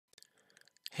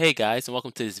Hey guys, and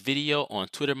welcome to this video on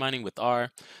Twitter mining with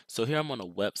R. So here I'm on a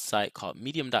website called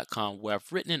medium.com where I've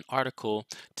written an article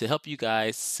to help you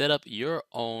guys set up your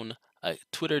own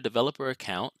Twitter developer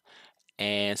account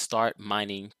and start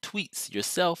mining tweets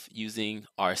yourself using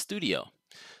RStudio.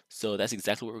 So that's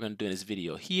exactly what we're going to do in this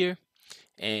video here.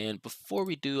 And before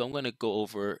we do, I'm going to go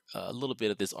over a little bit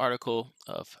of this article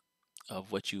of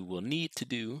what you will need to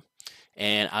do.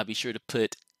 And I'll be sure to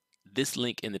put this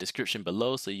link in the description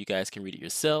below so you guys can read it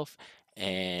yourself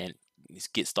and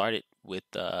just get started with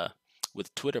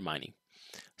Twitter mining.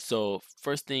 So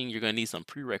first thing, you're going to need some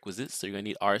prerequisites. So you're going to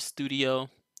need RStudio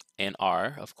and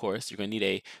R, of course. You're going to need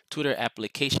a Twitter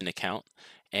application account,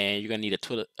 and you're going to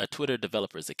need a Twitter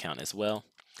developers account as well.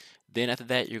 Then after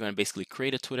that, you're going to basically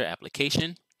create a Twitter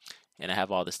application, and I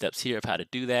have all the steps here of how to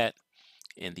do that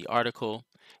in the article.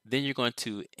 Then you're going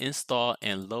to install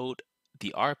and load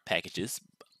the R packages,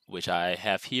 which I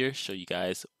have here, show you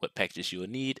guys what packages you will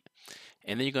need.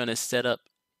 And then you're going to set up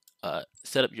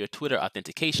your Twitter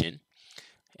authentication.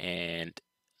 And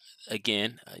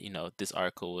again, this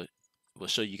article will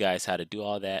show you guys how to do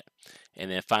all that.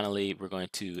 And then finally, we're going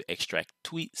to extract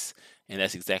tweets, and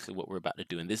that's exactly what we're about to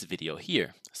do in this video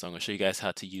here. So I'm going to show you guys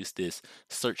how to use this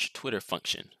search Twitter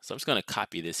function. So I'm just going to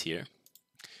copy this here.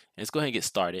 Let's go ahead and get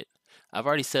started. I've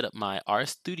already set up my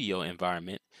RStudio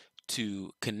environment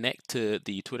to connect to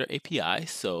the Twitter API,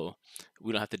 so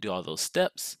we don't have to do all those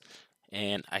steps,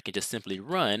 and I can just simply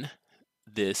run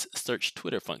this search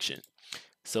Twitter function.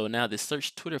 So now this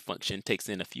search Twitter function takes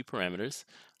in a few parameters.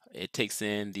 It takes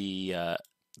in the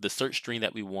search string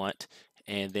that we want,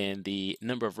 and then the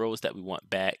number of rows that we want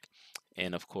back,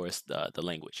 and of course the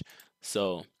language.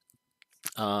 So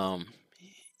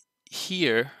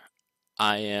here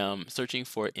I am searching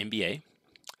for NBA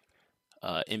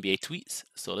tweets.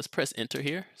 So let's press enter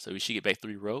here. So we should get back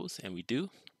 3 rows, and we do.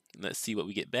 Let's see what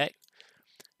we get back.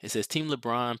 It says Team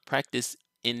LeBron practice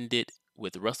ended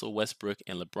with Russell Westbrook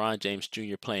and LeBron James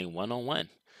Jr. playing one-on-one.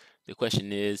 The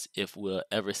question is if we'll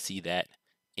ever see that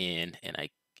in, and I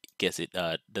guess it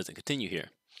doesn't continue here.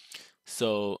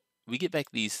 So we get back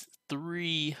these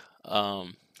 3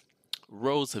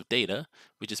 rows of data,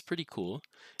 which is pretty cool.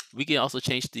 We can also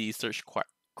change the search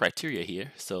criteria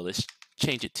here. So let's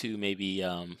change it to maybe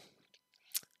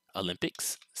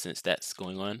Olympics, since that's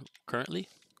going on currently,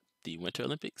 the Winter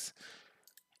Olympics.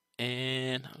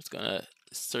 And I'm just gonna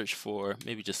search for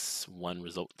maybe just one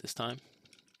result this time.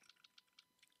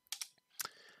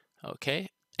 Okay,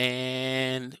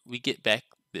 and we get back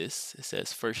this. It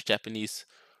says first Japanese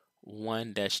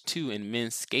 1-2 in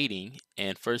men's skating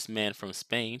and first man from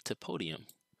Spain to podium.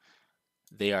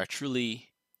 They are truly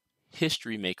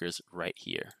history makers right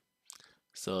here.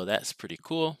 So that's pretty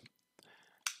cool.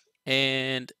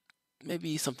 And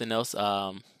maybe something else.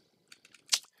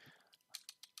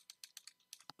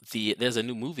 There's a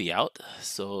new movie out.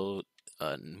 So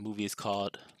the movie is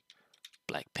called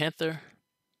Black Panther,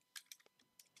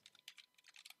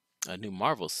 a new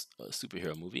Marvel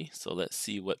superhero movie. So let's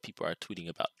see what people are tweeting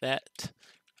about that.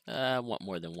 I want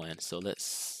more than one, so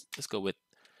let's go with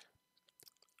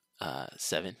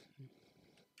 7.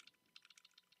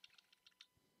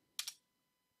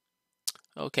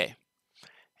 Okay,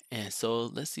 and so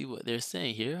let's see what they're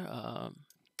saying here.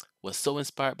 Was so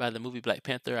inspired by the movie Black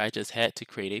Panther, I just had to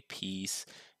create a piece.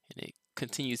 And it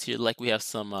continues here like we have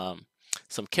some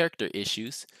character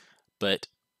issues, but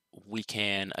we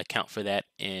can account for that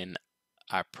in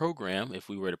our program if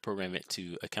we were to program it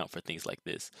to account for things like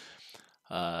this.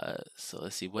 So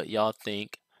let's see what y'all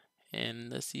think,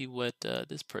 and let's see what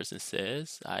this person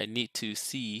says. I need to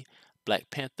see Black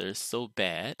Panther so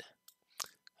bad,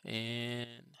 and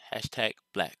hashtag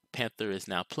Black Panther is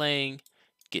now playing.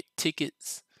 Get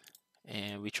tickets.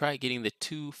 And we tried getting the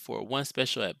 2 for 1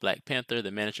 special at Black Panther.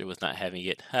 The manager was not having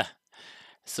it.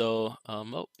 So,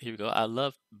 oh, here we go. I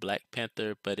love Black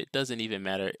Panther, but it doesn't even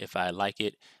matter if I like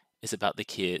it. It's about the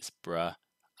kids, bruh.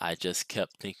 I just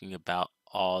kept thinking about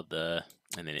all the,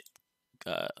 and then it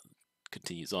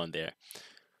continues on there.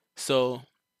 So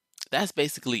that's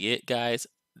basically it, guys.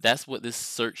 That's what this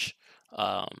search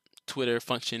Twitter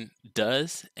function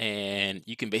does, and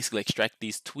you can basically extract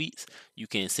these tweets. You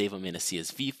can save them in a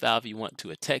CSV file if you want to,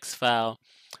 a text file,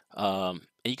 and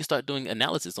you can start doing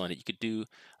analysis on it. You could do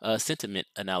sentiment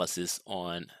analysis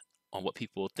on what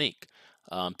people think.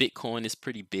 Bitcoin is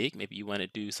pretty big. Maybe you want to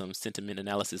do some sentiment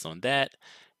analysis on that.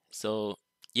 So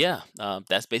yeah,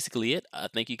 that's basically it.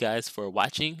 Thank you guys for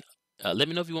watching. Let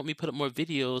me know if you want me to put up more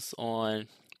videos on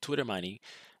Twitter mining.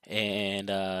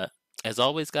 And as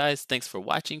always, guys, thanks for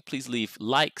watching. Please leave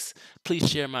likes. Please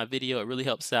share my video. It really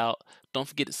helps out. Don't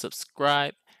forget to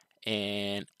subscribe.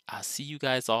 And I'll see you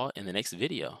guys all in the next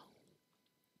video.